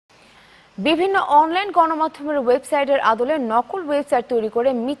বিভিন্ন অনলাইন গণমাধ্যমের ওয়েবসাইটের আদলে নকল ওয়েবসাইট তৈরি করে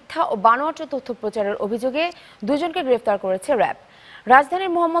মিথ্যা ও বানোয়াট তথ্য প্রচারের অভিযোগে দুজনকে গ্রেফতার করেছে র্যাব।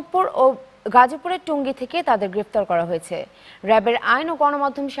 রাজধানীর মোহাম্মদপুর ও গাজীপুরের টঙ্গী থেকে তাদের গ্রেফতার করা হয়েছে। র্যাবের আইন ও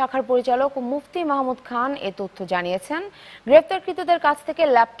গণমাধ্যম শাখার পরিচালক মুফতি মাহমুদ খান এ তথ্য জানিয়েছেন। গ্রেফতারকৃতদের কাছ থেকে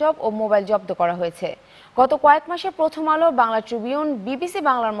ল্যাপটপ ও মোবাইল জব্দ করা হয়েছে। গত কয়েক মাসে প্রথম আলো, বাংলা ট্রিবিউন, বিবিসি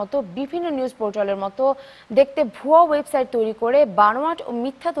বাংলার মতো বিভিন্ন নিউজ পোর্টালের মতো দেখতে ভুয়া ওয়েবসাইট তৈরি করে বানোয়াট ও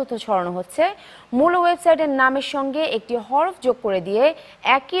মিথ্যা তথ্য ছড়ানো হচ্ছে। মূল ওয়েবসাইটের নামের সঙ্গে একটি হরফ যোগ করে দিয়ে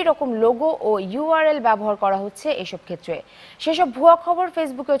একই রকম লোগো ও ইউআরএল ব্যবহার করা হচ্ছে। এসব ক্ষেত্রে সেসব ভুয়া খবর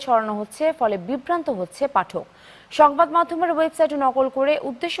ফেসবুকেও ছড়ানো হচ্ছে, ফলে বিভ্রান্ত হচ্ছে পাঠক। সংবাদ মাধ্যমের ওয়েবসাইট নকল করে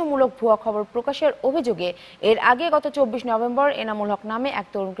উদ্দেশ্যমূলক ভুয়া খবর প্রকাশের অভিযোগে এর আগে গত 24 নভেম্বর এনামুল হক নামে এক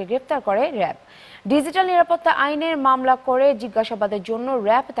তরুণকে গ্রেফতার করে র্যাব। ডিজিটাল নিরাপত্তা আইনের মামলা করে জিজ্ঞাসাবাদের জন্য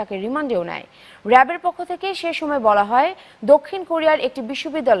র্যাব তাকে রিমান্ডেও নেয়। র্যাবের পক্ষ থেকে সে সময় বলা হয়, দক্ষিণ কোরিয়ার একটি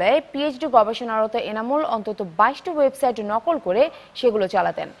বিশ্ববিদ্যালয়ে পিএইচডি গবেষণারত এনামুল অন্তত 22টি ওয়েবসাইট নকল করে সেগুলো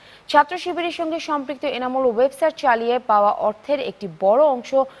চালাতেন। ছাত্র শিবিরের সঙ্গে সম্পৃক্ত এনামুল ওয়েবসাইট চালিয়ে পাওয়া অর্থের একটি বড়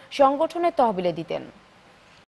অংশ সংগঠনের তহবিলে দিতেন।